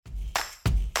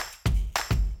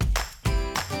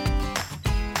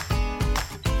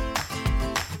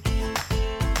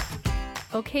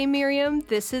Okay, Miriam,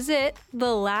 this is it.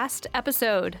 The last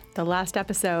episode. The last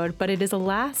episode, but it is a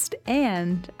last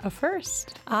and a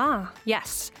first. Ah,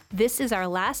 yes. This is our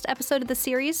last episode of the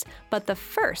series, but the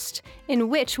first in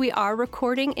which we are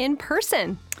recording in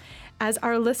person. As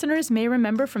our listeners may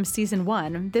remember from season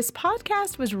 1, this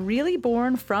podcast was really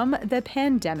born from the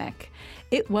pandemic.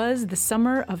 It was the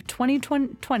summer of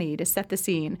 2020 to set the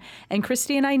scene, and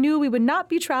Kristi and I knew we would not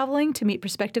be traveling to meet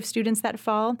prospective students that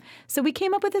fall, so we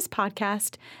came up with this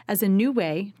podcast as a new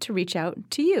way to reach out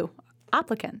to you,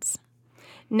 applicants.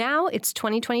 Now it's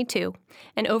 2022,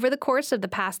 and over the course of the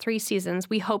past 3 seasons,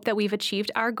 we hope that we've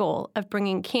achieved our goal of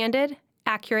bringing candid,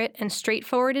 accurate, and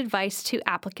straightforward advice to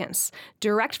applicants,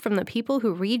 direct from the people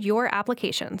who read your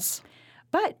applications.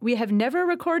 But we have never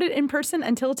recorded in person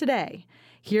until today.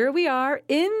 Here we are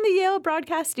in the Yale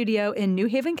Broadcast Studio in New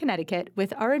Haven, Connecticut,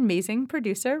 with our amazing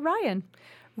producer, Ryan.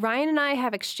 Ryan and I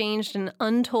have exchanged an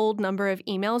untold number of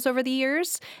emails over the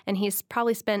years, and he's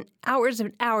probably spent hours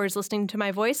and hours listening to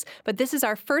my voice, but this is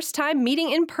our first time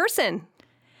meeting in person.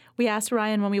 We asked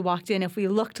Ryan when we walked in if we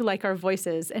looked like our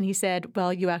voices, and he said,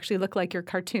 well, you actually look like your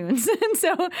cartoons. And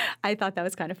so I thought that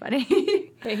was kind of funny.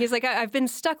 He's like, I've been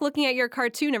stuck looking at your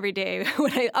cartoon every day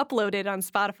when I upload it on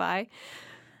Spotify.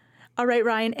 All right,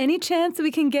 Ryan, any chance we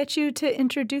can get you to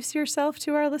introduce yourself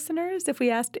to our listeners if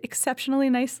we asked exceptionally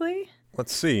nicely?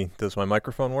 Let's see. Does my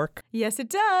microphone work? Yes, it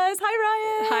does.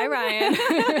 Hi, Hi, Ryan.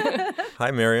 Ryan.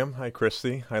 Hi, Miriam. Hi,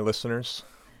 Kristi. Hi, listeners.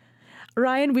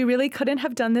 Ryan, we really couldn't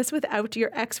have done this without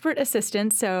your expert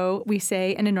assistance, so we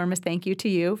say an enormous thank you to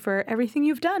you for everything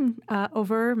you've done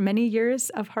over many years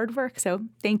of hard work, so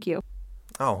thank you.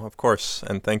 Oh, of course.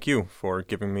 And thank you for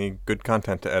giving me good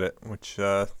content to edit, which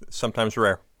is sometimes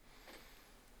rare.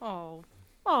 Oh,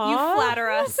 Aww. You flatter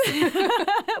us.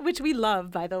 Which we love,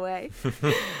 by the way.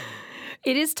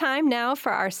 It is time now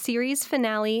for our series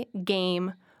finale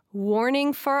game.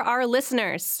 Warning for our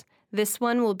listeners. This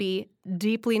one will be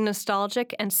deeply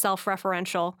nostalgic and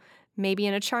self-referential, maybe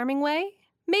in a charming way,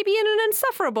 maybe in an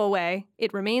insufferable way.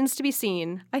 It remains to be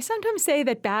seen. I sometimes say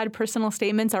that bad personal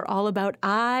statements are all about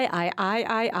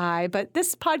I, but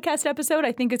this podcast episode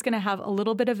I think is going to have a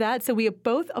little bit of that, so we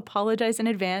both apologize in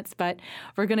advance, but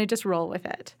we're going to just roll with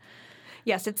it.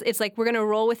 Yes, it's like we're going to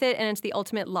roll with it, and it's the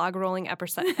ultimate log rolling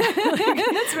episode.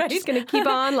 That's right. Just going to keep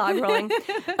on log rolling.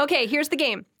 Okay, here's the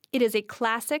game. It is a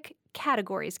classic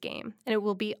categories game, and it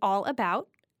will be all about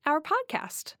our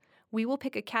podcast. We will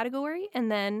pick a category and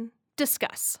then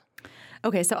discuss.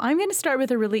 Okay, so I'm going to start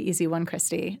with a really easy one,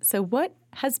 Kristi. So what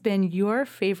has been your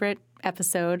favorite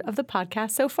episode of the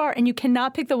podcast so far? And you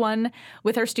cannot pick the one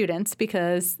with our students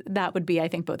because that would be, I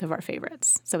think, both of our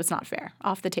favorites. So it's not fair.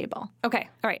 Off the table. Okay,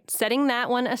 all right. Setting that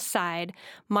one aside,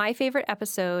 my favorite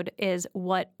episode is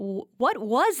What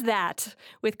Was That?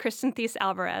 With Kristen Thies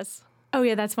Alvarez. Oh,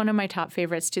 yeah, that's one of my top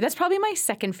favorites, too. That's probably my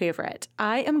second favorite.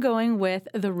 I am going with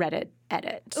the Reddit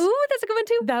edit. Ooh, that's a good one,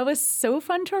 too. That was so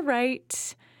fun to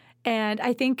write and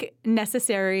I think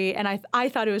necessary. And I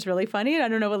thought it was really funny. And I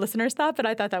don't know what listeners thought, but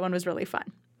I thought that one was really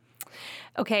fun.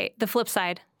 Okay, the flip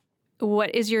side.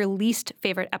 What is your least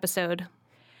favorite episode?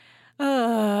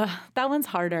 That one's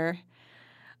harder.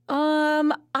 I'm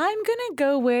going to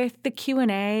go with the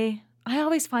Q&A. I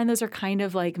always find those are kind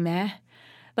of like meh.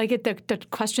 Like the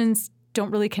questions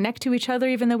don't really connect to each other,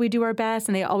 even though we do our best,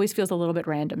 and they always feels a little bit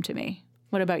random to me.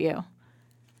 What about you?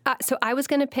 So I was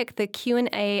going to pick the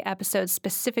Q&A episode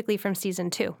specifically from season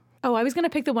 2. Oh, I was going to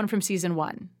pick the one from season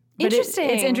 1. But interesting.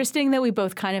 It's interesting that we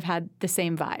both kind of had the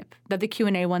same vibe, that the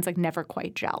Q&A ones like never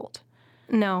quite gelled.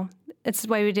 No, it's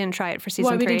why we didn't try it for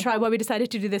season 3. Why we decided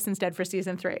to do this instead for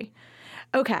season 3.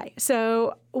 Okay,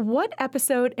 so what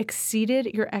episode exceeded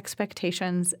your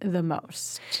expectations the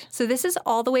most? So this is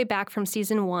all the way back from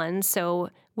season 1. So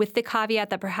with the caveat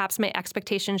that perhaps my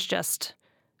expectations just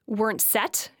weren't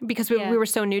set because we were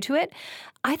so new to it.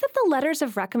 I thought the letters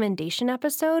of recommendation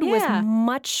episode was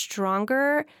much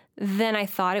stronger than I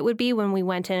thought it would be when we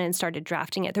went in and started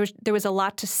drafting it. There was a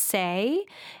lot to say,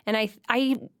 and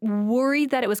I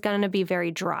worried that it was going to be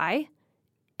very dry.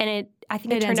 And I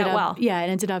think it turned out well. Yeah, it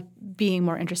ended up being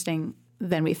more interesting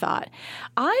than we thought.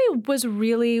 I was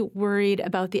really worried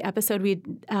about the episode we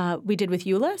did with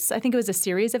Euless. I think it was a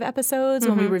series of episodes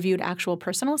when we reviewed actual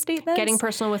personal statements. Getting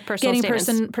personal with personal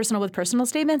statements. Personal with personal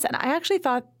statements. And I actually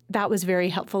thought that was very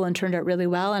helpful and turned out really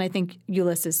well. And I think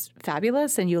Euless is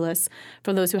fabulous. And Euless,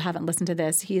 for those who haven't listened to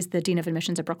this, he's the Dean of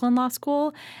Admissions at Brooklyn Law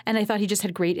School. And I thought he just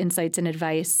had great insights and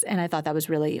advice. And I thought that was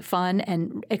really fun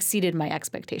and exceeded my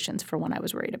expectations for one I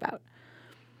was worried about.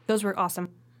 Those were awesome.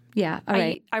 Yeah, all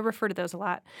right. I refer to those a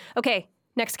lot. Okay,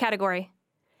 next category.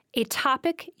 A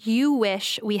topic you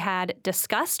wish we had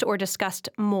discussed or discussed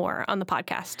more on the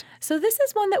podcast. So this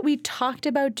is one that we talked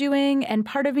about doing, and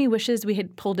part of me wishes we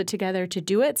had pulled it together to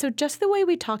do it. So just the way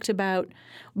we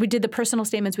did the personal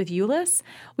statements with Euless,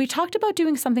 we talked about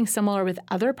doing something similar with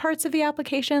other parts of the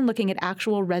application, looking at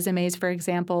actual resumes, for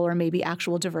example, or maybe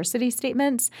actual diversity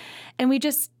statements, and we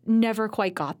just never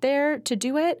quite got there to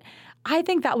do it. I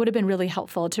think that would have been really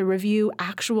helpful to review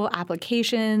actual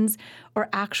applications or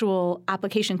actual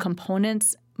application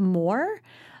components more,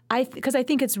 because I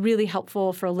think it's really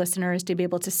helpful for listeners to be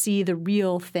able to see the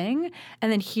real thing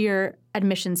and then hear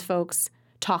admissions folks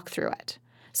talk through it.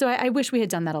 So I wish we had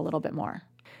done that a little bit more.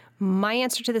 My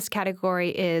answer to this category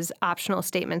is optional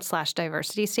statements /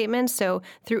 diversity statements. So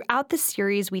throughout the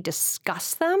series, we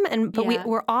discuss them, but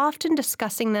we're often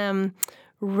discussing them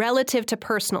relative to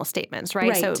personal statements,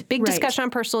 right? So big discussion on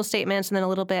personal statements and then a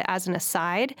little bit as an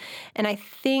aside. And I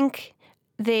think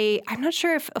I'm not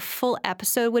sure if a full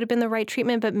episode would have been the right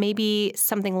treatment, but maybe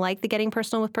something like the Getting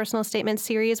Personal with Personal Statements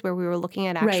series where we were looking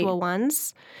at actual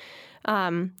ones.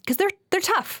 Because they're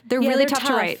tough. They're really tough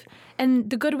to write. And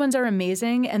the good ones are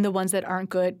amazing, and the ones that aren't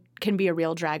good can be a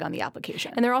real drag on the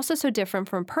application. And they're also so different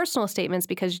from personal statements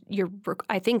because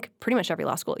I think pretty much every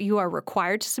law school, you are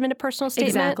required to submit a personal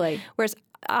statement. Exactly. Whereas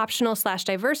optional /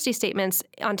 diversity statements,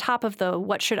 on top of the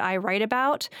what should I write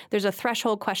about, there's a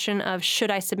threshold question of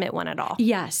should I submit one at all?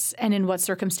 Yes. And in what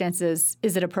circumstances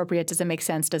is it appropriate? Does it make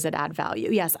sense? Does it add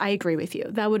value? Yes, I agree with you.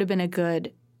 That would have been a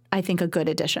good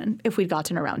addition if we'd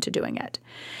gotten around to doing it.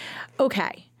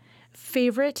 Okay.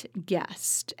 Favorite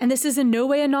guest. And this is in no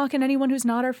way a knock on anyone who's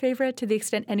not our favorite, to the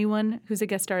extent anyone who's a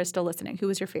guest star is still listening. Who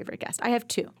was your favorite guest? I have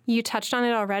two. You touched on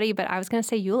it already, but I was going to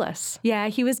say Euless. Yeah,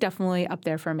 he was definitely up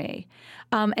there for me.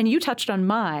 And you touched on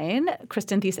mine,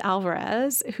 Kristen Thies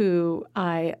Alvarez, who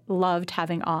I loved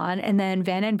having on. And then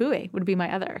Van Ann Bowie would be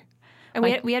my other. And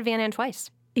we had Van Ann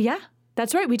twice. Yeah,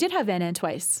 that's right. We did have Van Ann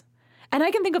twice. And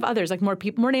I can think of others, like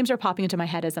more names are popping into my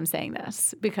head as I'm saying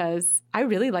this, because I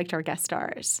really liked our guest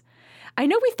stars. I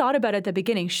know we thought about at the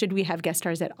beginning, should we have guest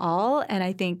stars at all? And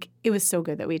I think it was so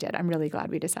good that we did. I'm really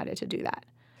glad we decided to do that.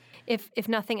 If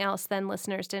nothing else, then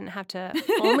listeners didn't have to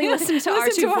only listen to our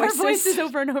two voices. Our voices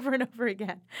over and over and over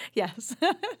again. Yes.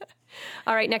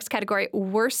 All right, next category,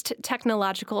 worst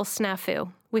technological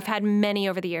snafu. We've had many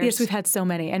over the years. Yes, we've had so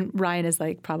many. And Ryan is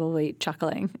probably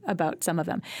chuckling about some of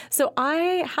them. So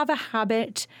I have a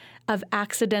habit of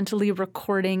accidentally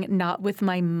recording not with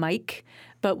my mic,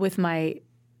 but with my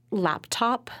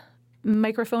laptop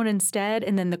microphone instead,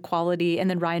 and then the quality, and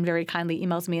then Ryan very kindly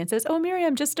emails me and says, "Oh,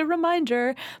 Miriam, just a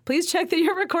reminder, please check that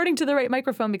you're recording to the right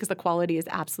microphone," because the quality is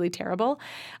absolutely terrible.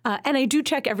 And I do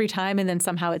check every time, and then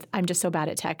somehow I'm just so bad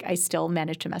at tech, I still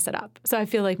manage to mess it up. So I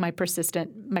feel like my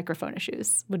persistent microphone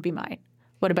issues would be mine.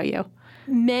 What about you?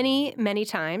 Many, many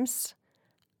times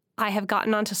I have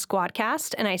gotten onto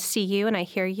Squadcast and I see you and I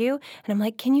hear you, and I'm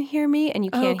like, "Can you hear me?" And you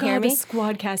can't hear me. The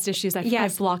Squadcast issues,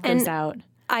 I've blocked those out.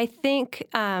 I think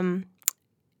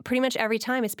pretty much every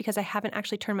time it's because I haven't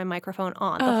actually turned my microphone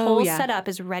on. The whole setup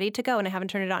is ready to go and I haven't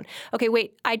turned it on. Okay,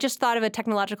 wait, I just thought of a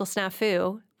technological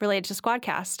snafu related to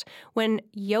Squadcast. When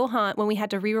we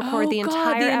had to re-record the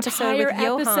entire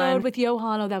episode with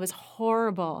Johan. Oh, that was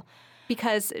horrible.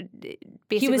 Because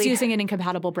basically he was using an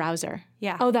incompatible browser.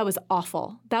 Yeah. Oh, that was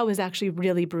awful. That was actually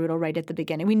really brutal right at the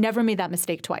beginning. We never made that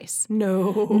mistake twice.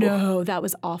 No, that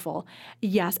was awful.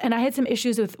 Yes, and I had some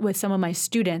issues with some of my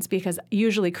students because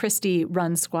usually Kristi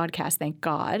runs Squadcast, thank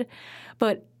God.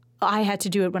 But I had to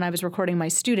do it when I was recording my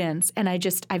students, and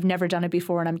I've never done it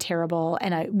before, and I'm terrible.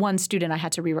 And one student I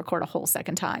had to re-record a whole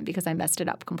second time because I messed it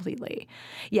up completely.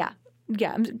 Yeah,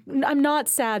 I'm not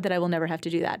sad that I will never have to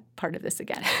do that part of this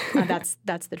again.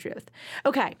 That's the truth.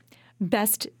 Okay,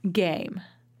 best game.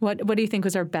 What do you think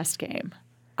was our best game?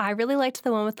 I really liked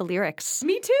the one with the lyrics.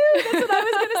 Me too. That's what I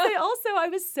was going to say also. I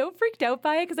was so freaked out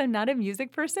by it because I'm not a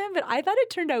music person, but I thought it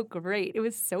turned out great. It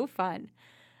was so fun.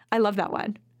 I love that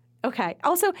one. Okay.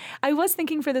 Also, I was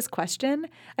thinking for this question,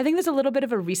 I think there's a little bit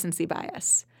of a recency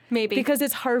bias. Maybe. Because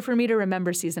it's hard for me to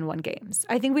remember season 1 games.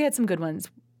 I think we had some good ones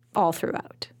all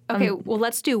throughout. Okay, well,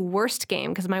 let's do worst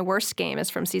game, because my worst game is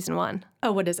from season 1.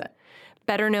 Oh, what is it?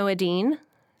 Better Know a Dean.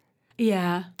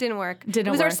 Yeah. Didn't work. It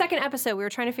was our second episode. We were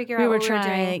trying to figure out what we were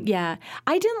doing. Yeah.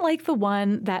 I didn't like the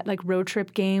one, that road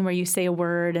trip game where you say a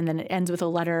word and then it ends with a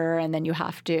letter and then you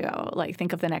have to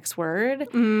think of the next word.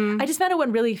 I just found it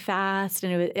went really fast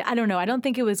and I don't know. I don't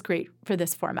think it was great for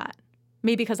this format.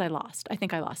 Maybe because I lost. I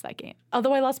think I lost that game.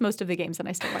 Although I lost most of the games and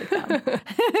I still like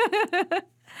them.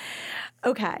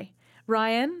 Okay.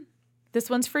 Ryan, this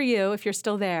one's for you if you're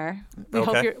still there.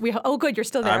 Okay. Oh, good. You're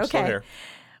still there. I'm okay. still here.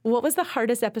 What was the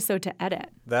hardest episode to edit?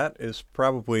 That is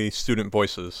probably Student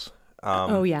Voices.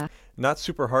 Oh, yeah. Not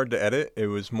super hard to edit. It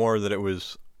was more that it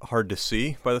was hard to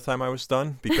see by the time I was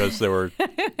done because there were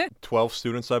 12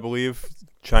 students, I believe,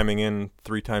 chiming in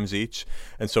 3 times each.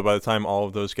 And so by the time all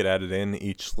of those get added in,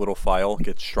 each little file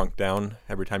gets shrunk down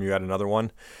every time you add another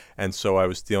one. And so I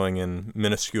was dealing in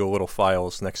minuscule little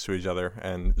files next to each other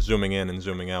and zooming in and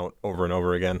zooming out over and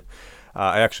over again.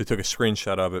 I actually took a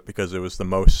screenshot of it because it was the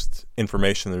most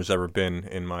information there's ever been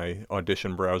in my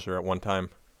Audition browser at one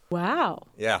time. Wow.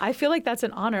 Yeah. I feel like that's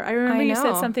an honor. I remember you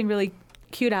said something really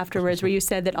cute afterwards where you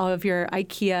said that all of your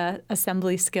IKEA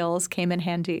assembly skills came in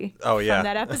handy from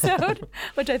that episode,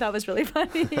 which I thought was really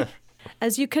funny.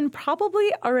 As you can probably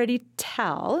already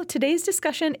tell, today's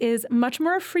discussion is much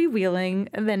more freewheeling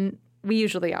than we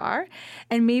usually are,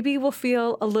 and maybe we'll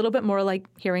feel a little bit more like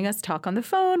hearing us talk on the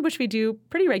phone, which we do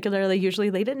pretty regularly,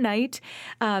 usually late at night,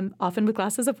 often with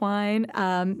glasses of wine,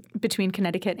 between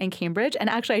Connecticut and Cambridge. And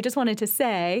actually, I just wanted to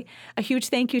say a huge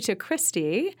thank you to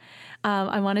Kristi.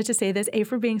 I wanted to say this, A,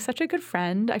 for being such a good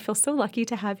friend. I feel so lucky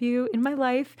to have you in my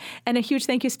life. And a huge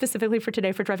thank you specifically for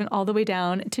today for driving all the way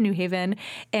down to New Haven.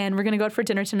 And we're going to go out for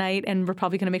dinner tonight, and we're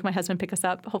probably going to make my husband pick us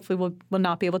up. Hopefully we'll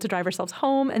not be able to drive ourselves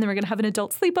home. And then we're going to have an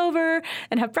adult sleepover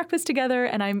and have breakfast together.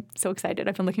 And I'm so excited.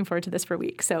 I've been looking forward to this for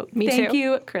weeks. So thank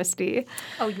you, Kristi.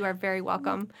 Oh, you are very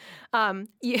welcome.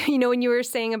 You know, when you were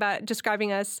saying about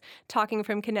describing us talking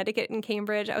from Connecticut and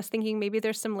Cambridge, I was thinking maybe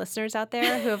there's some listeners out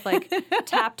there who have like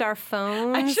tapped our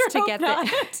phones to get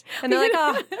that. And they're like,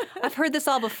 oh, I've heard this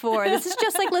all before. This is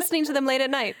just like listening to them late at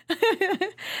night.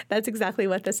 That's exactly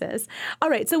what this is. All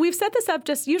right. So we've set this up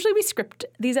usually we script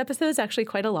these episodes actually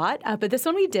quite a lot, but this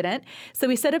one we didn't. So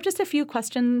we set up just a few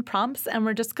question prompts, and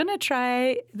we're just going to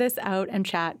try this out and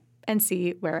chat and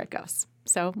see where it goes.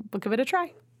 So we'll give it a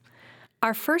try.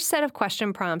 Our first set of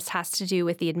question prompts has to do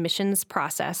with the admissions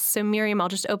process. So Miriam, I'll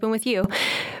just open with you.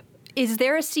 Is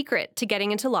there a secret to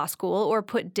getting into law school? Or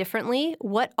put differently,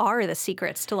 what are the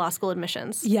secrets to law school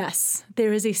admissions? Yes,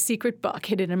 there is a secret book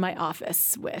hidden in my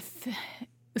office with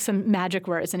some magic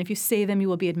words. And if you say them, you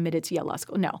will be admitted to Yale Law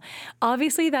School. No,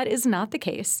 obviously that is not the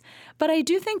case. But I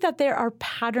do think that there are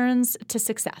patterns to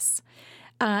success.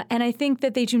 And I think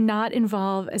that they do not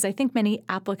involve, as I think many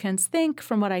applicants think,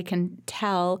 from what I can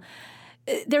tell,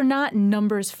 they're not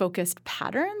numbers-focused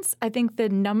patterns. I think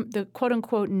the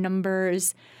quote-unquote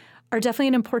numbers are definitely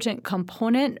an important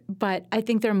component, but I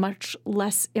think they're much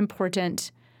less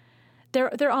important.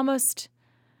 They're almost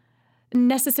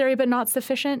necessary but not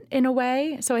sufficient in a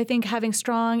way. So I think having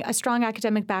a strong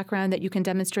academic background that you can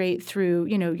demonstrate through,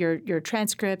 you know, your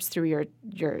transcripts, through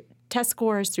your test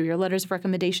scores, through your letters of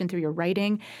recommendation, through your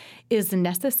writing is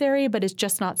necessary, but it's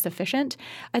just not sufficient.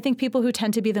 I think people who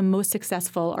tend to be the most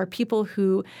successful are people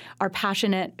who are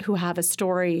passionate, who have a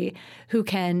story, who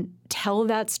can tell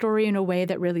that story in a way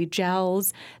that really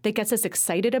gels, that gets us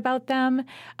excited about them,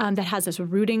 that has us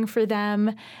rooting for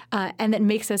them, and that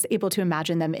makes us able to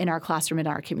imagine them in our classroom, in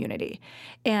our community.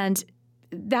 And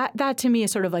that to me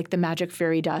is sort of like the magic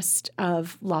fairy dust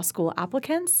of law school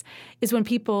applicants, is when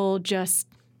people just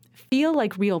feel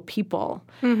like real people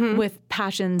with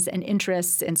passions and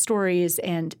interests and stories,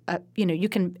 and you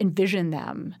can envision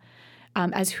them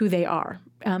as who they are,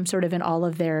 sort of in all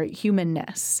of their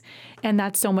humanness, and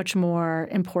that's so much more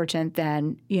important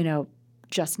than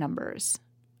just numbers.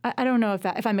 I don't know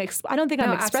I don't think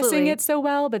I'm expressing absolutely. It so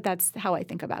well, but that's how I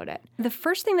think about it. The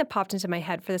first thing that popped into my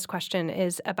head for this question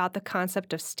is about the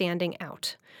concept of standing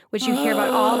out, which you hear about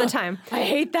all the time. I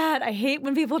hate that. I hate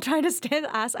when people try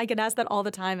to I get asked that all the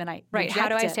time, and I Right. How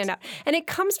do I stand out? And it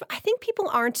comes, I think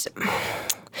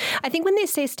when they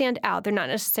say stand out, they're not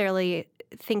necessarily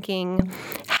thinking,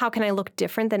 how can I look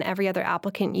different than every other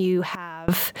applicant you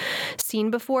have seen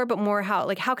before, but more how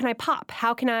can I pop?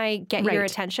 How can I get your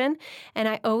attention? And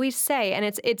I always say, and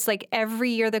it's like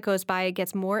every year that goes by, it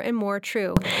gets more and more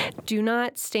true. Do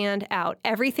not stand out.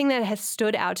 Everything that has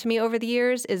stood out to me over the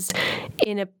years is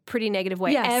in a pretty negative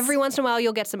way. Yes. Every once in a while,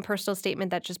 you'll get some personal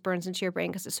statement that just burns into your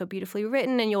brain because it's so beautifully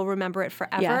written and you'll remember it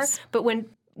forever. Yes. But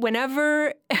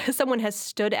whenever someone has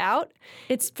stood out,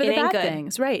 it's for the bad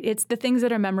things, right? It's the things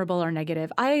that are memorable or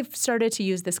negative. I've started to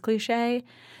use this cliche: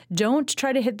 don't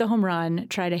try to hit the home run,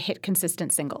 try to hit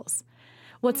consistent singles.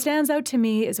 What stands out to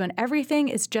me is when everything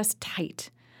is just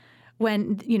tight,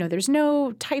 when there's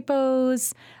no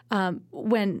typos,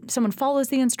 when someone follows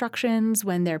the instructions,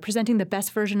 when they're presenting the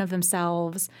best version of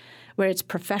themselves, where it's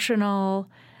professional.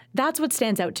 That's what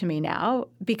stands out to me now,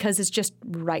 because it's just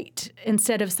right,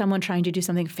 instead of someone trying to do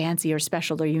something fancy or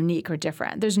special or unique or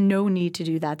different. There's no need to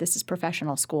do that. This is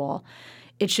professional school.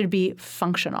 It should be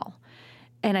functional.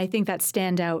 And I think that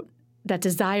standout that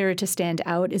desire to stand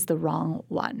out is the wrong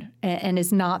one and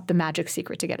is not the magic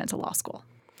secret to get into law school.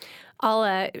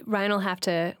 Ryan will have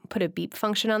to put a beep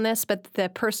function on this, but the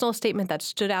personal statement that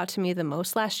stood out to me the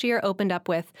most last year opened up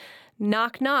with,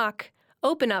 knock, knock,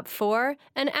 open up for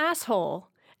an asshole.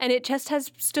 And it just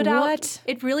has stood out. What?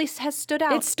 It really has stood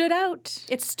out. It stood out.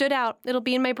 It stood out. It'll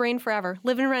be in my brain forever,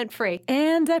 living rent-free.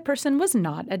 And that person was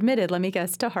not admitted, let me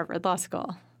guess, to Harvard Law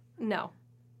School. No.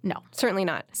 No. Certainly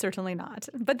not. Certainly not.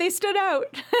 But they stood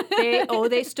out.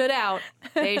 They stood out.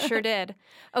 They sure did.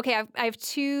 Okay, I have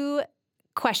two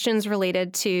questions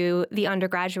related to the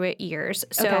undergraduate years.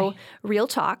 So, real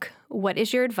talk, what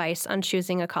is your advice on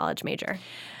choosing a college major?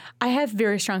 I have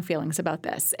very strong feelings about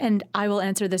this, and I will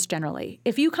answer this generally.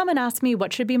 If you come and ask me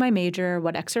what should be my major,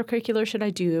 what extracurricular should I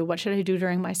do, what should I do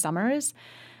during my summers,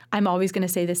 I'm always going to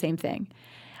say the same thing.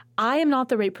 I am not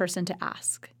the right person to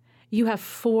ask. You have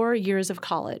 4 years of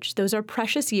college. Those are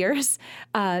precious years.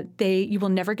 You will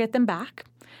never get them back.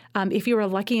 If you are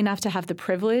lucky enough to have the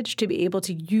privilege to be able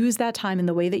to use that time in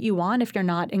the way that you want, if you're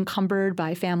not encumbered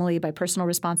by family, by personal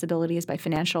responsibilities, by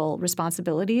financial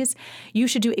responsibilities, you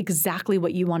should do exactly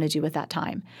what you want to do with that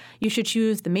time. You should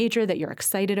choose the major that you're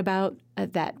excited about,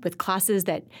 that with classes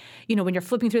that, when you're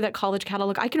flipping through that college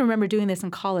catalog, I can remember doing this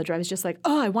in college where I was just like,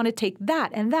 I want to take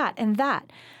that and that and that.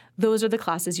 Those are the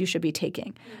classes you should be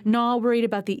taking. Not worried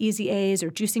about the easy A's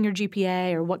or juicing your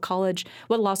GPA or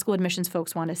what law school admissions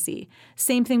folks want to see.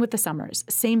 Same thing with the summers.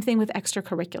 Same thing with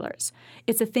extracurriculars.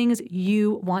 It's the things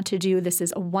you want to do. This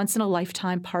is a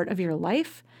once-in-a-lifetime part of your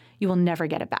life. You will never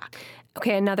get it back.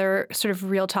 Okay, another sort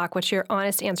of real talk. What's your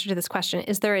honest answer to this question?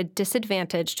 Is there a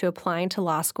disadvantage to applying to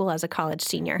law school as a college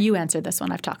senior? You answered this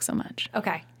one. I've talked so much.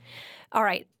 Okay. All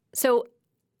right. So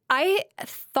I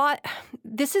thought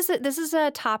this is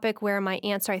a topic where my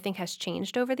answer, I think, has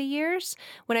changed over the years.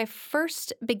 When I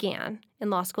first began in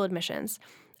law school admissions,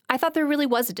 I thought there really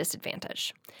was a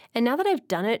disadvantage. And now that I've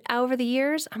done it over the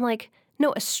years, I'm like,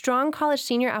 no, a strong college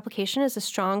senior application is a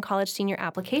strong college senior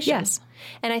application. Yes.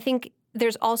 And I think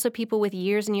there's also people with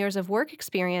years and years of work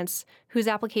experience whose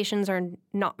applications are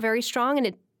not very strong, and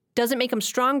it doesn't make them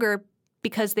stronger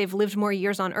because they've lived more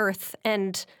years on Earth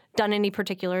and done any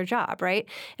particular job, right?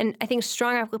 And I think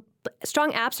strong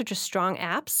apps are just strong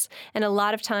apps. And a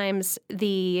lot of times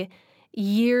the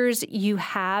years you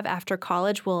have after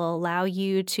college will allow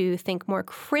you to think more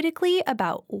critically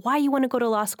about why you want to go to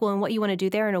law school and what you want to do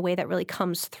there in a way that really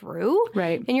comes through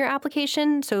in your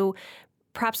application. So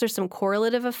perhaps there's some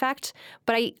correlative effect.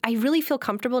 But I really feel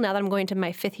comfortable now that I'm going to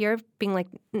my 5th year of being like,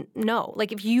 no.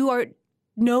 Like if you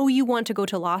want to go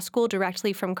to law school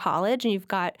directly from college and you've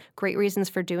got great reasons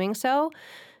for doing so,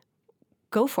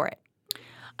 go for it.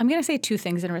 I'm going to say 2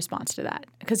 things in response to that,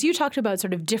 because you talked about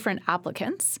sort of different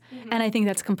applicants, and I think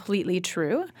that's completely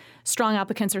true. Strong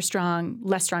applicants are strong,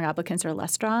 less strong applicants are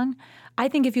less strong. I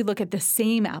think if you look at the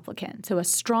same applicant, so a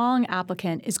strong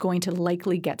applicant is going to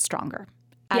likely get stronger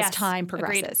as time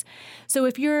progresses. Agreed. So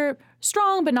if you're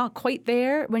strong but not quite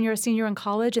there when you're a senior in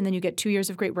college and then you get 2 years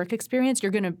of great work experience,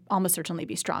 you're going to almost certainly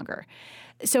be stronger.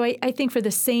 So I think for the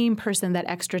same person, that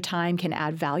extra time can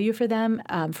add value for them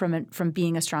from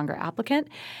being a stronger applicant.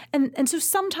 And so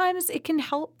sometimes it can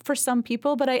help for some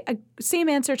people, but same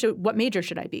answer to what major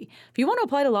should I be? If you want to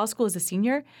apply to law school as a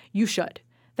senior, you should.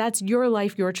 That's your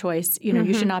life, your choice.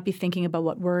 You should not be thinking about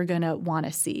what we're going to want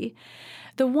to see.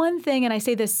 The one thing, and I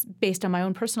say this based on my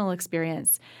own personal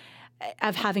experience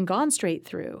of having gone straight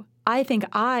through, I think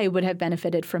I would have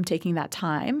benefited from taking that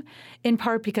time, in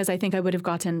part because I think I would have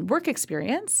gotten work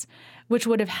experience, which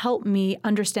would have helped me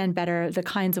understand better the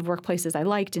kinds of workplaces I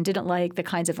liked and didn't like, the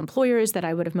kinds of employers that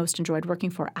I would have most enjoyed working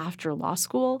for after law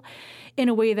school, in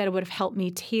a way that would have helped me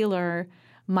tailor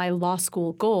my law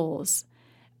school goals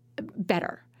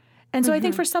better. And so I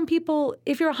think for some people,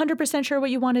 if you're 100% sure what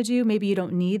you want to do, maybe you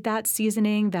don't need that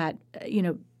seasoning, that,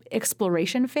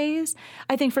 exploration phase.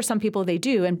 I think for some people they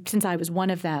do. And since I was one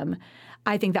of them,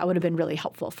 I think that would have been really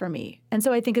helpful for me. And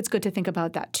so I think it's good to think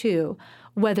about that too,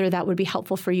 whether that would be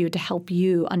helpful for you to help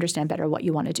you understand better what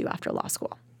you want to do after law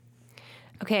school.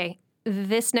 Okay.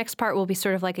 This next part will be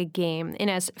sort of like a game in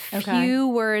as few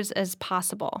words as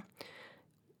possible.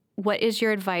 What is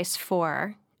your advice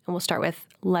for, and we'll start with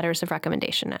letters of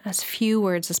recommendation, as few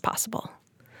words as possible?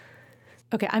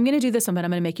 Okay, I'm going to do this one, but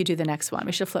I'm going to make you do the next one.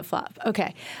 We should flip-flop.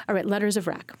 Okay. All right, letters of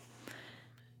rec.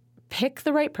 Pick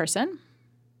the right person,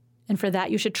 and for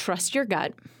that you should trust your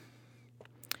gut.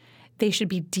 They should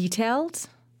be detailed,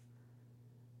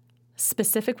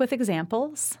 specific with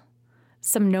examples.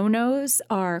 Some no-nos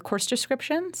are course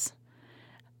descriptions,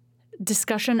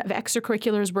 discussion of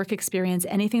extracurriculars, work experience,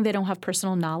 anything they don't have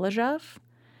personal knowledge of.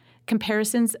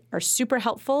 Comparisons are super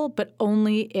helpful, but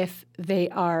only if they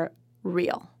are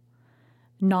real.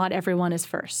 Not everyone is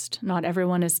first. Not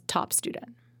everyone is top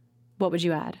student. What would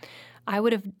you add? I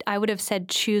would have said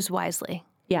choose wisely.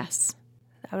 Yes.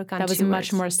 I would have gone That was 2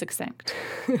 much words. more succinct.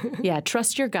 Yeah,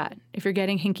 trust your gut. If you're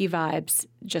getting hinky vibes,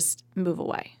 just move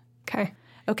away. Okay.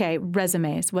 Okay,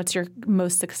 resumes. What's your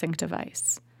most succinct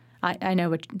advice? I know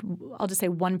what, I'll just say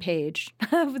 1 page.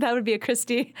 That would be a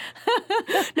Kristi.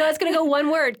 No, it's going to go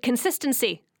 1 word,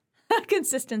 consistency.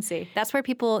 Consistency. That's where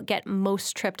people get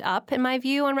most tripped up, in my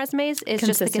view, on resumes, is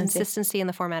just the consistency in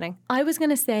the formatting. I was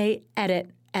going to say edit,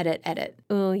 edit, edit.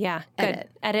 Ooh, yeah. Good. Edit.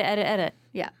 Edit, edit, edit.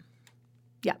 Yeah.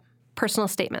 Yeah. Personal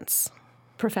statements.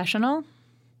 Professional.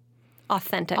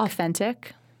 Authentic.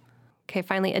 Authentic. Okay,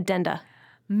 finally, addenda.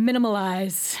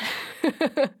 Minimalize.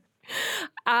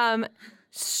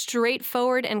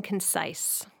 Straightforward and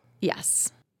concise.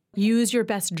 Yes. Use your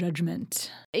best judgment.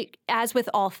 As with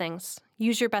all things,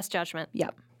 use your best judgment.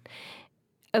 Yep.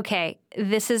 Okay,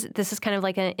 this is kind of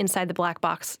like an inside the black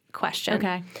box question.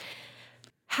 Okay.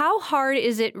 How hard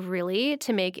is it really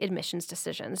to make admissions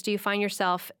decisions? Do you find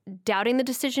yourself doubting the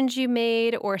decisions you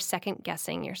made or second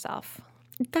guessing yourself?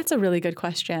 That's a really good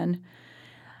question.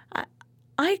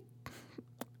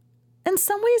 In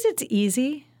some ways, it's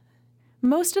easy.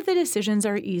 Most of the decisions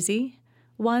are easy.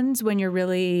 Ones when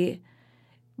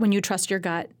you trust your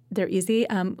gut, they're easy.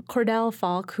 Cordell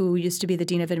Falk, who used to be the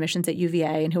dean of admissions at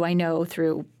UVA and who I know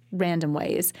through random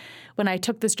ways, when I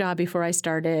took this job before I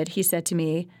started, he said to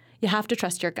me, you have to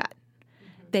trust your gut.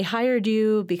 They hired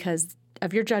you because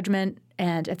of your judgment,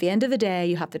 and at the end of the day,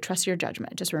 you have to trust your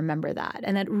judgment. Just remember that.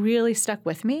 And that really stuck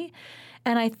with me.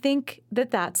 And I think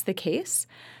that that's the case.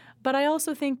 But I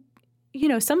also think,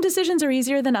 some decisions are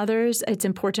easier than others. It's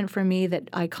important for me that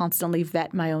I constantly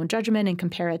vet my own judgment and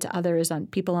compare it to others, on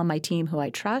people on my team who I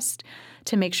trust,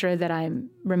 to make sure that I'm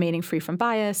remaining free from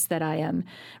bias, that I am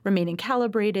remaining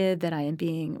calibrated, that I am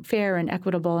being fair and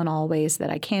equitable in all ways that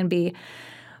I can be.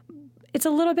 It's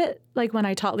a little bit like when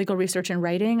I taught legal research and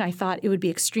writing, I thought it would be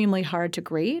extremely hard to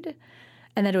grade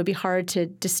and that it would be hard to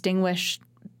distinguish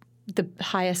the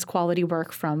highest quality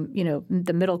work from,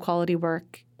 the middle quality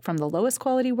work from the lowest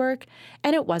quality work.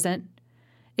 And it wasn't.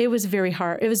 It was very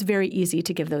hard. It was very easy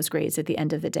to give those grades at the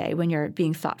end of the day when you're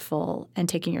being thoughtful and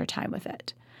taking your time with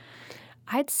it.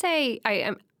 I'd say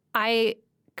I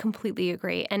completely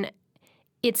agree. And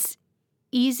it's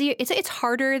easier. It's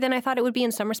harder than I thought it would be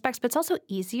in some respects, but it's also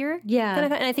easier than I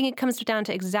thought. And I think it comes down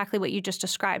to exactly what you just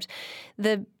described.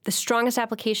 The strongest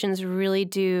applications really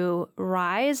do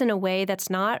rise in a way that's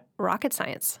not rocket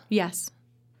science. Yes.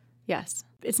 Yes.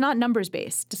 It's not numbers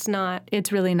based. It's not.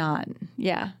 It's really not.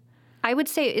 Yeah. I would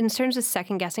say in terms of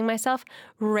second guessing myself,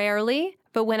 rarely,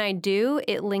 but when I do,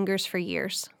 it lingers for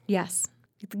years. Yes.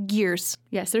 Years.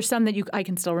 Yes. There's some that I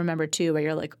can still remember too, where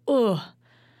you're like, oh.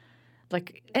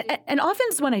 And often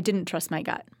it's when I didn't trust my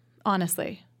gut,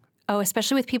 honestly. Oh,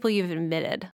 especially with people you've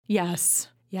admitted. Yes.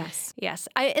 Yes. Yes.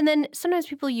 And then sometimes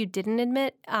people you didn't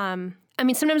admit.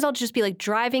 Sometimes I'll just be like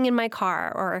driving in my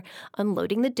car or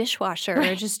unloading the dishwasher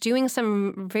or just doing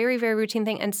some very, very routine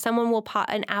thing. And someone will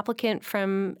an applicant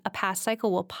from a past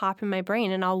cycle will pop in my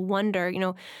brain and I'll wonder,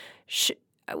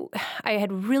 I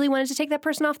had really wanted to take that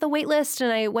person off the wait list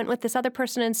and I went with this other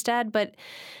person instead. But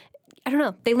I don't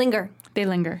know. They linger. They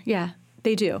linger. Yeah,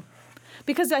 they do.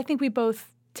 Because I think we both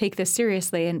take this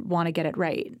seriously and want to get it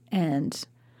right. And,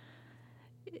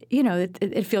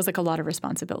 it feels like a lot of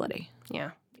responsibility.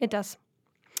 Yeah, it does.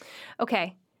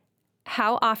 Okay.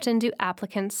 How often do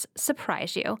applicants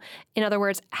surprise you? In other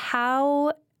words,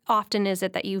 how often is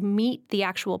it that you meet the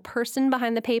actual person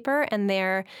behind the paper and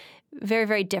they're very,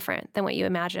 very different than what you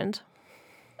imagined?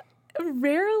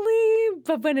 Rarely,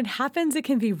 but when it happens, it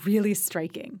can be really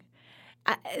striking.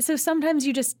 So sometimes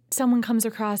someone comes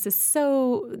across as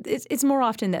it's more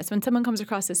often this, when someone comes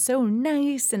across as so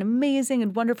nice and amazing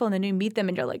and wonderful, and then you meet them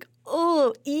and you're like,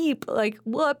 oh, eep, like,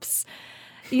 whoops,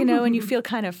 and you feel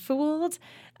kind of fooled.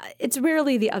 It's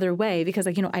rarely the other way because,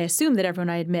 I assume that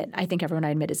I think everyone I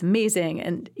admit is amazing.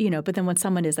 And, but then when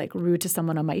someone is like rude to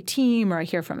someone on my team or I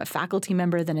hear from a faculty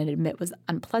member that I admit was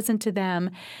unpleasant to them,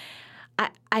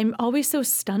 I'm always so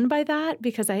stunned by that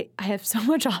because I have so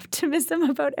much optimism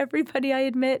about everybody I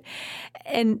admit.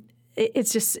 And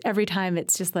it's just every time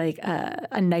it's just like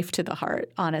a knife to the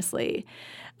heart, honestly.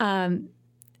 That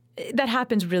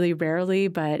happens really rarely,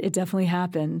 but it definitely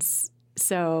happens.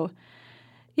 So,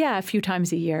 yeah, a few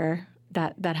times a year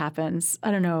that happens. I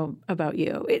don't know about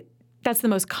you. That's the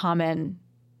most common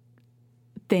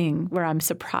thing where I'm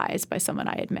surprised by someone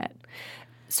I admit.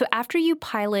 So after you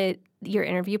pilot your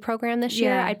interview program this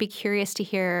year, I'd be curious to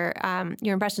hear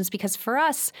your impressions because for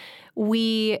us,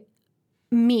 we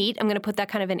meet, I'm going to put that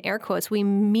kind of in air quotes, we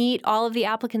meet all of the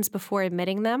applicants before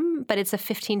admitting them, but it's a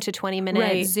 15 to 20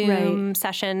 minute Zoom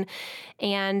session.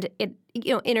 And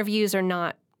interviews are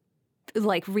not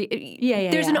like,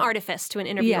 there's an artifice to an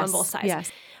interview on both sides.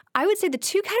 Yes. I would say the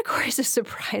two categories of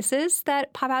surprises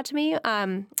that pop out to me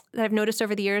that I've noticed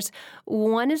over the years,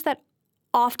 one is that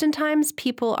oftentimes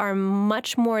people are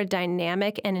much more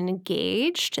dynamic and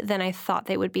engaged than I thought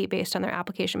they would be based on their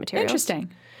application materials.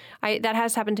 Interesting. That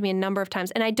has happened to me a number of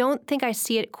times. And I don't think I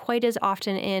see it quite as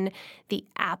often in the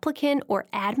applicant or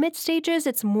admit stages.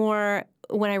 It's more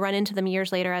when I run into them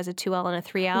years later as a 2L and a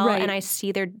 3L, and I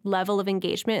see their level of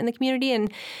engagement in the community.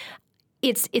 And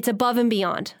it's above and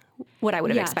beyond what I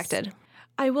would have expected.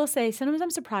 I will say, sometimes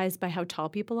I'm surprised by how tall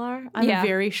people are. I'm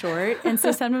very short. And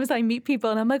so sometimes I meet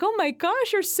people and I'm like, oh my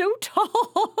gosh, you're so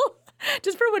tall.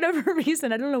 Just for whatever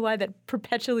reason. I don't know why that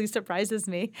perpetually surprises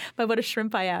me by what a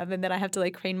shrimp I am. And then I have to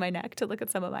like crane my neck to look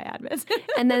at some of my admins.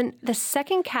 And then the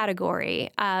second category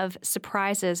of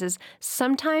surprises is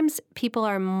sometimes people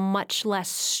are much less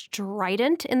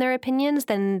strident in their opinions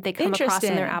than they come across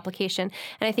in their application.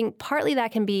 And I think partly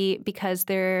that can be because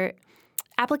their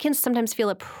applicants sometimes feel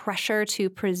a pressure to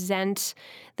present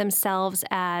themselves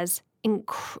as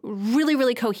really,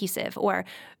 really cohesive or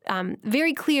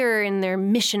very clear in their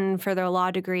mission for their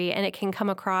law degree, and it can come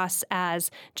across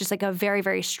as just like a very,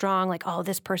 very strong, like, oh,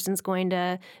 this person's going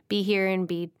to be here and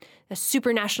be a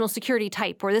super national security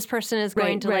type, or this person is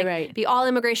going to be all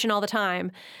immigration all the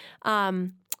time.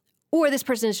 Or this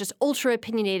person is just ultra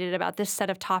opinionated about this set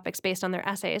of topics based on their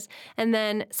essays. And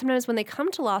then sometimes when they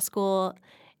come to law school,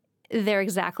 they're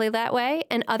exactly that way.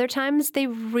 And other times they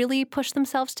really push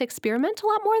themselves to experiment a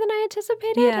lot more than I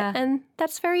anticipated. Yeah. And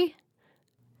that's very...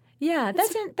 Yeah,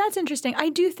 that's interesting. I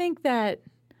do think that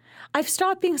I've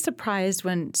stopped being surprised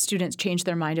when students change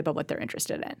their mind about what they're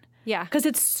interested in. Yeah. Because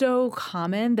it's so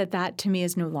common that to me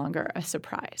is no longer a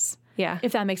surprise. Yeah.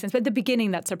 If that makes sense. But at the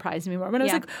beginning, that surprised me more. When I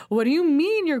was like, what do you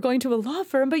mean you're going to a law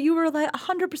firm, but you were like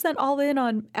 100% all in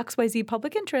on XYZ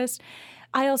public interest?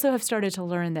 I also have started to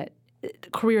learn that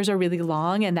careers are really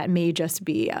long and that may just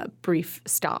be a brief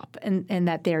stop and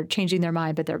that they're changing their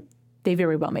mind, but they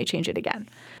very well may change it again.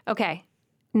 Okay.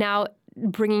 Now,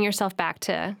 bringing yourself back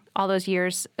to all those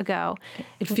years ago.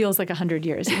 It feels like 100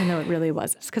 years, even though it really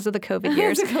wasn't. It's because of the COVID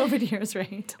years. It's the COVID years,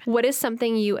 right. What is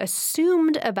something you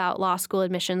assumed about law school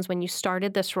admissions when you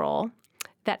started this role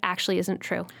that actually isn't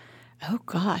true? Oh,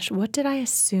 gosh. What did I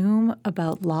assume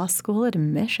about law school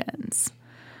admissions?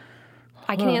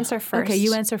 I can answer first. Okay,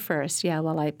 you answer first,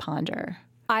 while I ponder.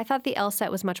 I thought the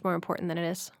LSAT was much more important than it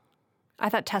is. I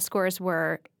thought test scores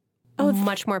were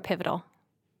much more pivotal.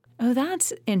 Oh,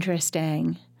 that's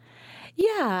interesting.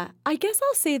 Yeah, I guess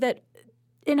I'll say that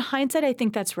in hindsight, I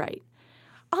think that's right.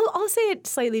 I'll say it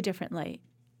slightly differently.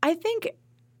 I think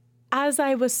as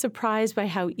I was surprised by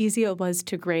how easy it was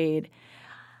to grade,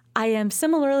 I am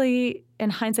similarly,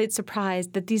 in hindsight,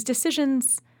 surprised that these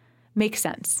decisions make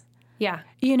sense. Yeah.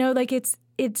 You know, like it's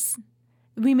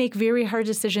we make very hard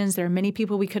decisions. There are many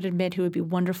people we could admit who would be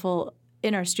wonderful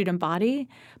in our student body.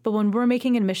 But when we're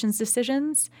making admissions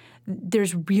decisions,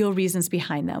 there's real reasons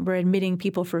behind them. We're admitting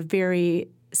people for very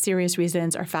serious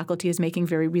reasons. Our faculty is making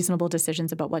very reasonable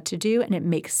decisions about what to do, and it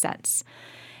makes sense.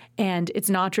 And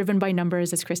it's not driven by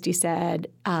numbers, as Kristi said,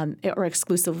 or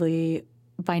exclusively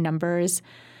by numbers.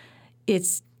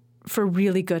 It's for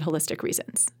really good holistic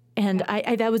reasons. And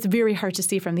I that was very hard to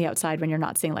see from the outside when you're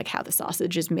not seeing like how the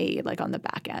sausage is made, like on the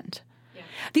back end. Yeah.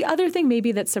 The other thing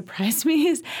maybe that surprised me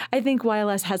is I think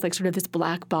YLS has like sort of this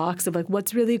black box of like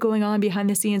what's really going on behind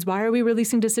the scenes. Why are we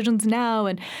releasing decisions now?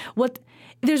 And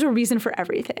there's a reason for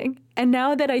everything. And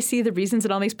now that I see the reasons,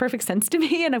 it all makes perfect sense to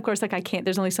me. And of course, like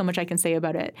there's only so much I can say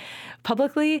about it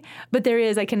publicly. But there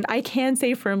is, I can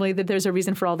say firmly that there's a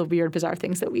reason for all the weird, bizarre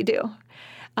things that we do.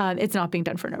 It's not being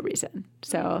done for no reason.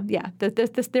 So yeah,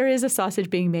 there is a sausage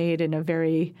being made in a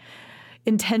very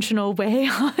intentional way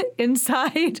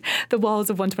inside the walls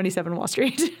of 127 Wall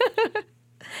Street.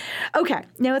 Okay,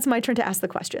 now it's my turn to ask the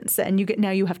questions. And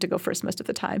you have to go first most of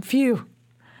the time. Phew.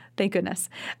 Thank goodness.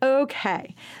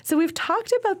 Okay, so we've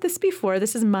talked about this before.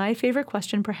 This is my favorite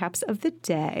question perhaps of the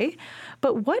day.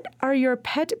 But what are your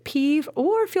pet peeve,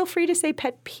 or feel free to say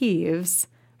pet peeves,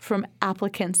 from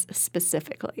applicants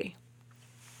specifically?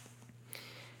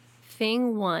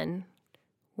 Thing one,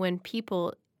 when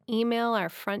people email our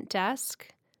front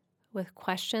desk with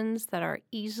questions that are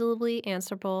easily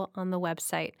answerable on the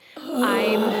website.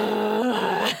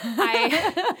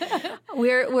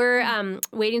 We're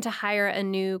waiting to hire a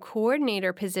new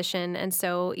coordinator position, and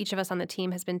so each of us on the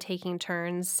team has been taking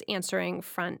turns answering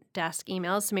front desk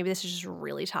emails. So maybe this is just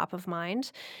really top of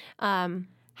mind.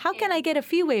 How can I get a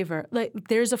fee waiver? Like,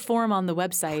 there's a form on the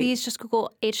website. Please just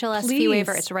Google HLS fee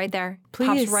waiver. It's right there. Please.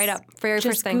 Pops right up. Very just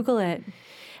first thing. Google it.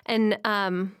 And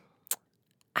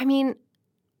I mean,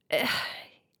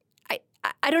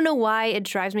 I don't know why it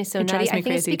drives me so It nutty. drives me I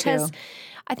think crazy it's because too.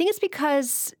 I think it's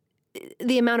because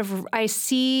the amount of I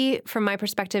see from my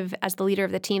perspective as the leader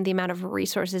of the team, the amount of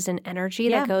resources and energy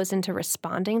that goes into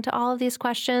responding to all of these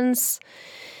questions.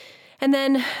 And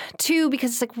then, two,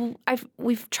 because it's like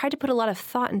we've tried to put a lot of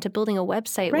thought into building a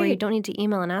website where you don't need to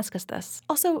email and ask us this.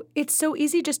 Also, it's so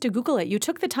easy just to Google it. You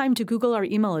took the time to Google our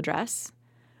email address,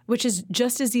 which is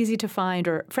just as easy to find,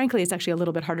 or frankly, it's actually a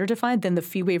little bit harder to find than the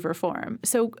fee waiver form.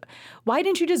 So why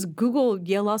didn't you just Google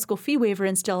Yale Law School fee waiver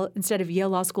instead of Yale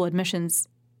Law School admissions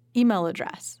email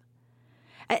address?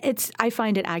 I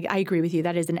find it, I agree with you,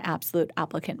 that is an absolute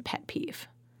applicant pet peeve.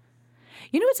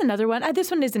 You know what's another one? This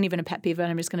one isn't even a pet peeve, but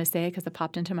I'm just going to say it because it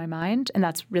popped into my mind, and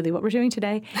that's really what we're doing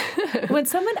today. When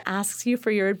someone asks you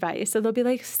for your advice, so they'll be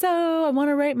like, so I want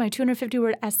to write my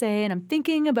 250-word essay, and I'm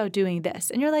thinking about doing this.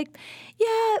 And you're like, yeah,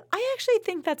 I actually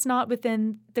think that's not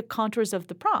within the contours of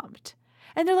the prompt.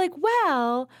 And they're like,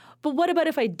 well, but what about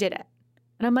if I did it?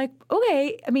 And I'm like,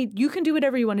 okay, I mean, you can do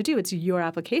whatever you want to do. It's your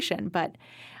application. But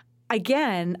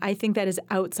again, I think that is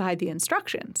outside the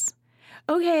instructions.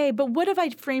 Okay, but what if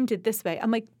I framed it this way? I'm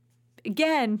like,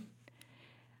 again,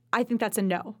 I think that's a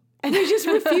no. And they just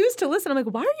refuse to listen. I'm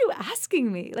like, why are you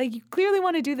asking me? Like, you clearly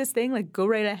want to do this thing. Like, go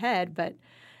right ahead. But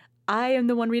I am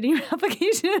the one reading your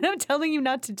application, and I'm telling you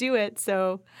not to do it.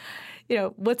 So,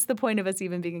 what's the point of us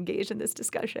even being engaged in this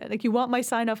discussion? Like, you want my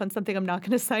sign off on something I'm not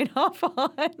going to sign off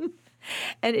on.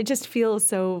 And it just feels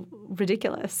so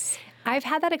ridiculous. I've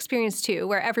had that experience too,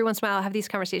 where every once in a while I'll have these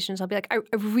conversations. I'll be like, I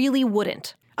really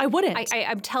wouldn't. I wouldn't.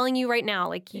 I'm telling you right now,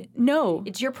 like, no,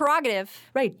 it's your prerogative.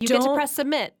 Right. You get to press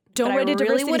submit. Don't write a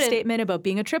diversity really statement about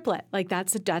being a triplet. Like,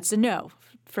 that's a no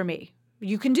for me.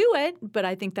 You can do it, but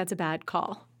I think that's a bad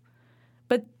call.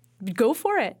 But go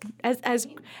for it. As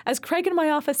Craig in my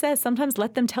office says, sometimes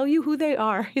let them tell you who they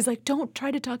are. He's like, don't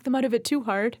try to talk them out of it too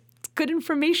hard. It's good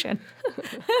information.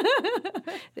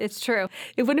 It's true.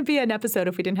 It wouldn't be an episode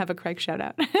if we didn't have a Craig shout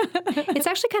out. It's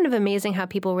actually kind of amazing how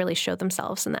people really show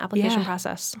themselves in the application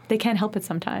process. They can't help it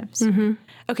sometimes. Mm-hmm.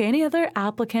 Okay, any other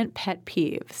applicant pet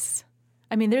peeves?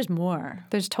 I mean, there's more.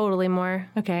 There's totally more.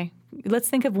 Okay, let's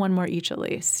think of one more each at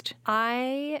least.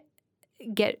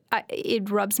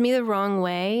 It rubs me the wrong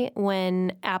way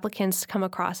when applicants come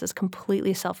across as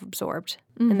completely self-absorbed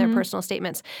in their personal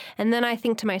statements. And then I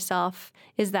think to myself,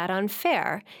 is that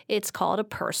unfair? It's called a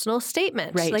personal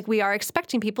statement. Right. Like, we are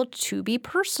expecting people to be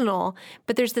personal.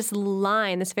 But there's this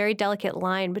line, this very delicate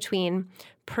line between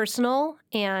personal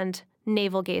and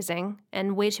navel-gazing.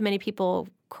 And way too many people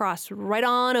cross right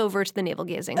on over to the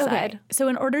navel-gazing side. So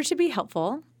in order to be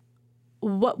helpful,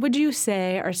 what would you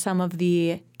say are some of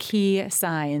the key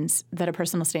signs that a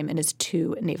personal statement is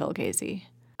too navel-gazy?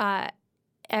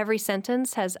 Every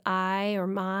sentence has I or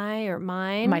my or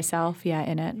mine. Myself,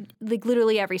 in it. Like,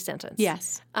 literally every sentence.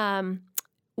 Yes.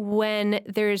 When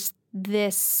there's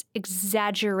this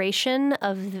exaggeration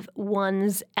of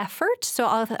one's effort. So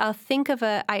I'll think of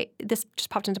this just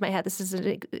popped into my head. This is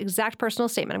an exact personal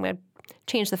statement. I'm going to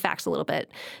change the facts a little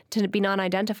bit to be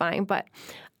non-identifying. But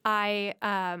there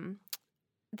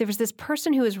was this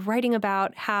person who was writing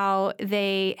about how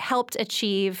they helped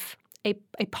achieve a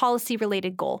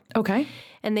policy-related goal. Okay.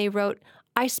 And they wrote,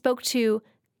 I spoke to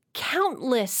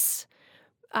countless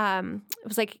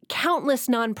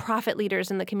nonprofit leaders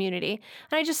in the community.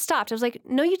 And I just stopped. I was like,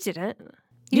 no, you didn't.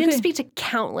 You didn't speak to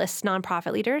countless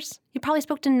nonprofit leaders. You probably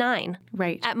spoke to 9.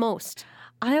 Right. At most.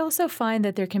 I also find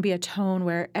that there can be a tone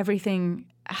where everything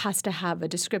has to have a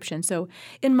description. So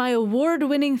in my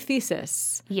award-winning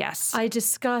thesis, yes, I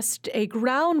discussed a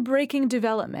groundbreaking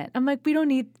development. I'm like, we don't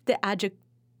need the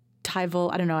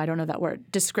adjectival, I don't know that word,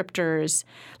 descriptors.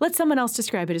 Let someone else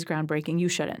describe it as groundbreaking. You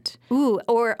shouldn't. Ooh,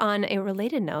 or on a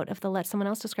related note of the let someone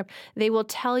else describe, they will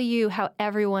tell you how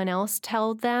everyone else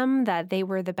told them that they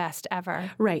were the best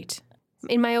ever. Right.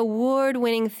 In my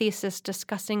award-winning thesis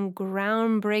discussing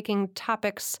groundbreaking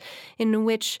topics in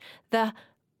which the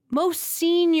most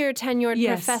senior tenured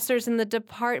professors in the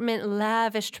department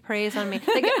lavished praise on me.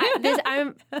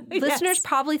 Listeners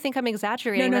probably think I'm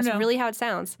exaggerating. That's really how it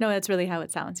sounds. No, that's really how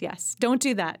it sounds, yes. Don't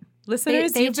do that.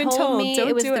 Listeners, you've been told me don't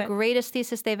it was do the greatest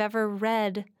thesis they've ever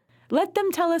read. Let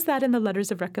them tell us that in the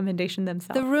letters of recommendation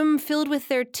themselves. The room filled with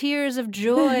their tears of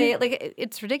joy.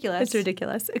 It's ridiculous. It's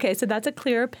ridiculous. Okay, so that's a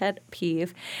clear pet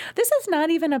peeve. This is not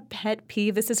even a pet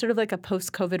peeve. This is sort of like a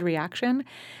post-COVID reaction.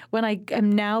 When I am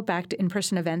now back to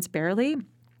in-person events barely,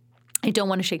 I don't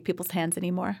want to shake people's hands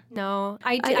anymore. No.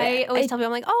 I always tell people,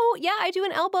 I'm like, oh, yeah, I do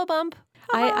an elbow bump.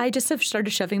 I just have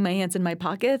started shoving my hands in my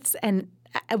pockets, and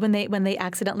when they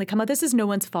accidentally come out, this is no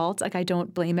one's fault. Like, I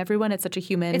don't blame everyone. It's such a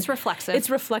human. It's reflexive. It's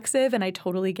reflexive, and I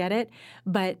totally get it.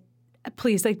 But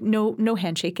please, like, no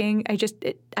handshaking. I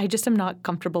just am not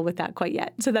comfortable with that quite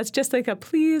yet. So that's just like a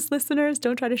please, listeners,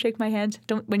 don't try to shake my hand.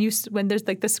 Don't when there's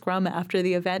like the scrum after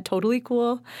the event. Totally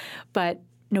cool, but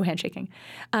no handshaking.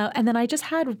 And then I just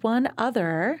had one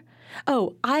other.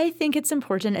 Oh, I think it's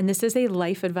important, and this is a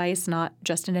life advice, not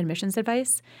just an admissions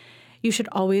advice. You should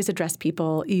always address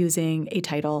people using a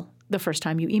title the first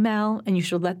time you email, and you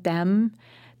should let them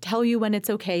tell you when it's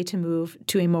okay to move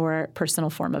to a more personal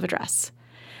form of address.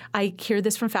 I hear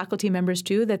this from faculty members,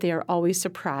 too, that they are always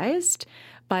surprised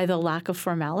by the lack of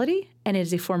formality, and it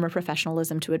is a form of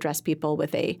professionalism to address people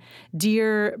with a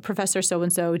dear Professor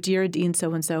so-and-so, dear Dean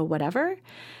so-and-so, whatever.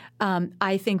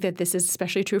 I think that this is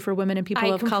especially true for women and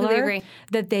people of color, agree.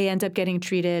 that they end up getting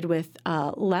treated with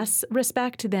less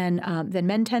respect than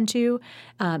men tend to,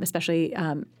 especially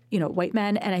white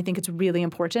men. And I think it's really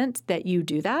important that you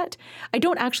do that. I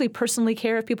don't actually personally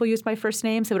care if people use my first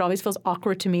name, so it always feels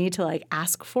awkward to me to like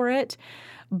ask for it.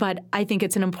 But I think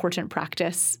it's an important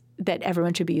practice that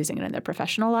everyone should be using it in their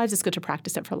professional lives. It's good to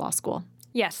practice it for law school.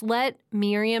 Yes, let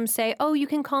Miriam say, oh, you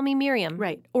can call me Miriam.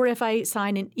 Right. Or if I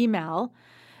sign an email,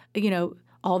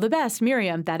 all the best,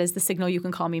 Miriam, that is the signal you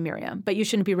can call me Miriam. But you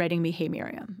shouldn't be writing me, hey,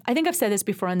 Miriam. I think I've said this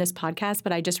before on this podcast,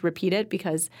 but I just repeat it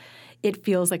because it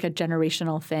feels like a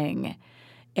generational thing.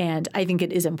 And I think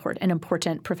it is an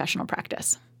important professional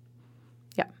practice.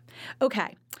 Yeah.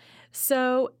 Okay.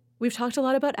 So we've talked a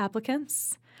lot about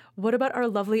applicants. What about our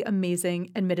lovely,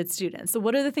 amazing admitted students? So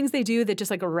what are the things they do that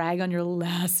just like rag on your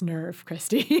last nerve,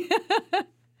 Kristi?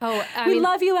 We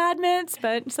love you, admits,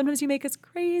 but sometimes you make us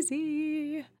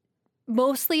crazy.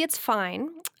 Mostly it's fine,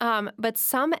 but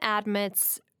some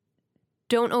admits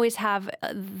don't always have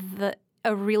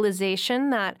a realization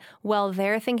that, well,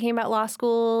 they're thinking about law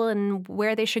school and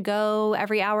where they should go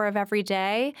every hour of every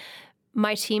day.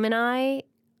 My team and I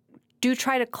do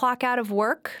try to clock out of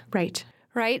work.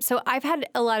 Right? So I've had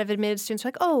a lot of admitted students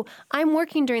like, oh, I'm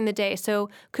working during the day, so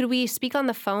could we speak on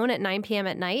the phone at 9 p.m.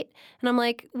 at night? And I'm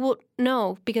like, well,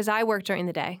 no, because I work during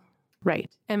the day.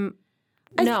 Right. And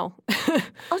no.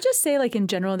 I'll just say, like, in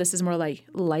general, this is more like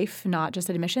life, not just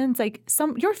admissions. Like,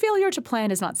 your failure to plan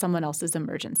is not someone else's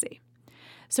emergency.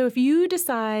 So if you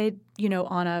decide,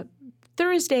 on a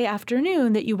Thursday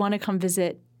afternoon that you want to come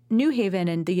visit New Haven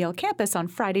and the Yale campus on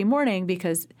Friday morning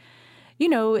because,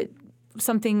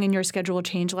 something in your schedule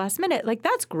changed last minute, like,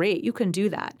 that's great. You can do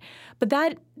that. But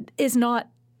that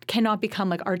cannot become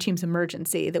like our team's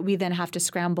emergency that we then have to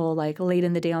scramble like late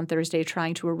in the day on Thursday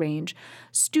trying to arrange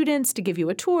students to give you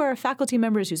a tour, faculty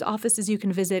members whose offices you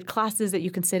can visit, classes that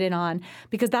you can sit in on,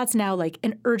 because that's now like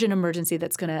an urgent emergency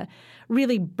that's going to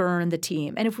really burn the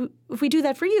team. And if we do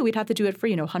that for you, we'd have to do it for,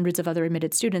 hundreds of other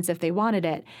admitted students if they wanted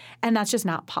it. And that's just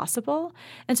not possible.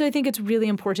 And so I think it's really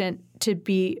important to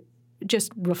be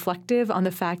just reflective on the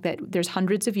fact that there's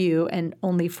hundreds of you and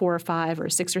only 4 or 5 or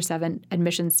 6 or 7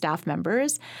 admissions staff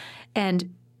members.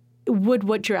 And would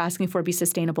what you're asking for be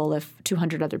sustainable if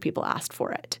 200 other people asked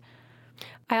for it?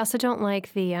 I also don't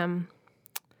like the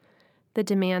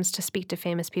demands to speak to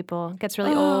famous people. It gets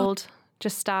really old.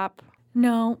 Just stop.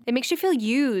 No. It makes you feel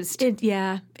used.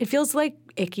 It feels like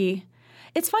icky.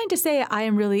 It's fine to say I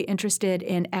am really interested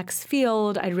in X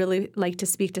field. I'd really like to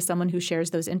speak to someone who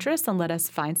shares those interests and let us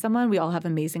find someone. We all have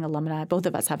amazing alumni. Both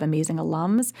of us have amazing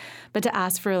alums. But to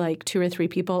ask for like 2 or 3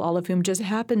 people, all of whom just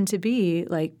happen to be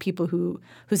like people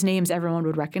whose names everyone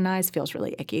would recognize, feels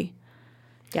really icky.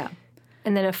 Yeah.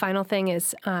 And then a final thing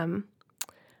is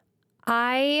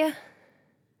I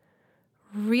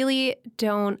really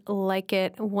don't like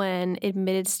it when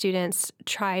admitted students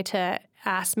try to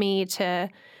ask me to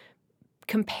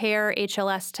compare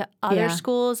HLS to other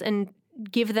schools and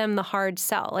give them the hard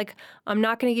sell. Like, I'm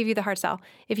not going to give you the hard sell.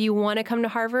 If you want to come to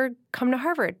Harvard, come to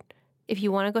Harvard. If you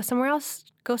want to go somewhere else,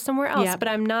 go somewhere else. Yep. But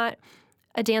I'm not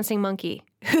a dancing monkey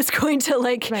who's going to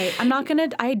like... Right.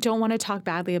 I don't want to talk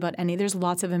badly about any. There's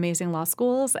lots of amazing law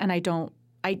schools, and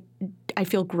I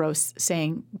feel gross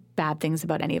saying bad things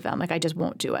about any of them. Like, I just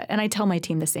won't do it. And I tell my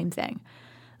team the same thing.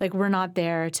 Like, we're not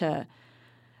there to...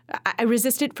 I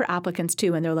resist it for applicants,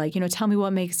 too, and they're like, tell me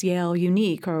what makes Yale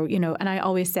unique, or, and I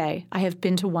always say, I have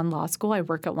been to one law school. I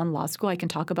work at one law school. I can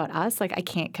talk about us. Like, I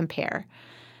can't compare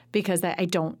because I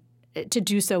don't – to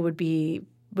do so would be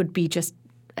just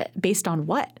based on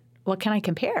what? What can I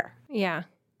compare? Yeah.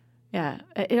 Yeah.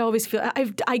 It always feels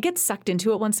 – I get sucked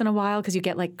into it once in a while because you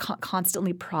get, like,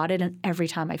 constantly prodded, and every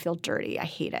time I feel dirty. I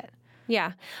hate it.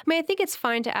 Yeah. I mean, I think it's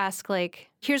fine to ask,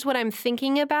 like, here's what I'm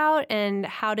thinking about, and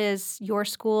how does your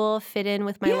school fit in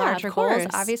with my larger goals,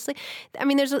 obviously. I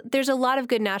mean, there's a lot of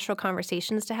good natural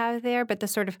conversations to have there, but the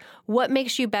sort of what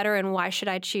makes you better and why should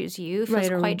I choose you feels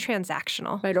quite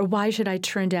transactional. Right, or why should I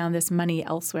turn down this money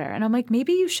elsewhere? And I'm like,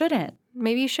 maybe you shouldn't.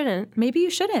 Maybe you shouldn't. Maybe you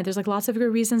shouldn't. There's like lots of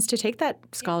good reasons to take that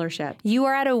scholarship. You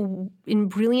are at a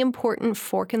really important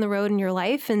fork in the road in your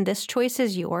life, and this choice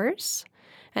is yours.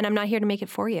 And I'm not here to make it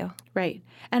for you. Right.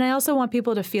 And I also want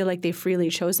people to feel like they've freely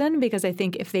chosen, because I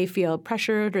think if they feel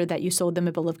pressured or that you sold them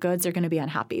a bill of goods, they're going to be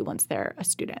unhappy once they're a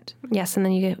student. Yes, and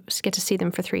then you get to see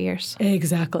them for 3 years.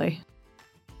 Exactly.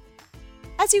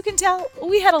 As you can tell,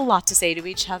 we had a lot to say to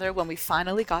each other when we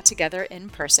finally got together in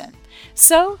person.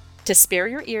 So, to spare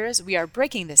your ears, we are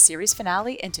breaking this series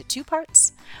finale into 2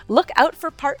 parts. Look out for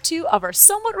part 2 of our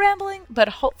somewhat rambling, but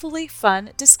hopefully fun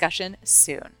discussion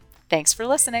soon. Thanks for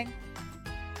listening.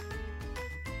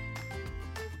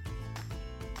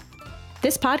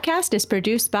 This podcast is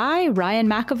produced by Ryan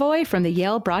McAvoy from the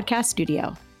Yale Broadcast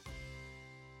Studio.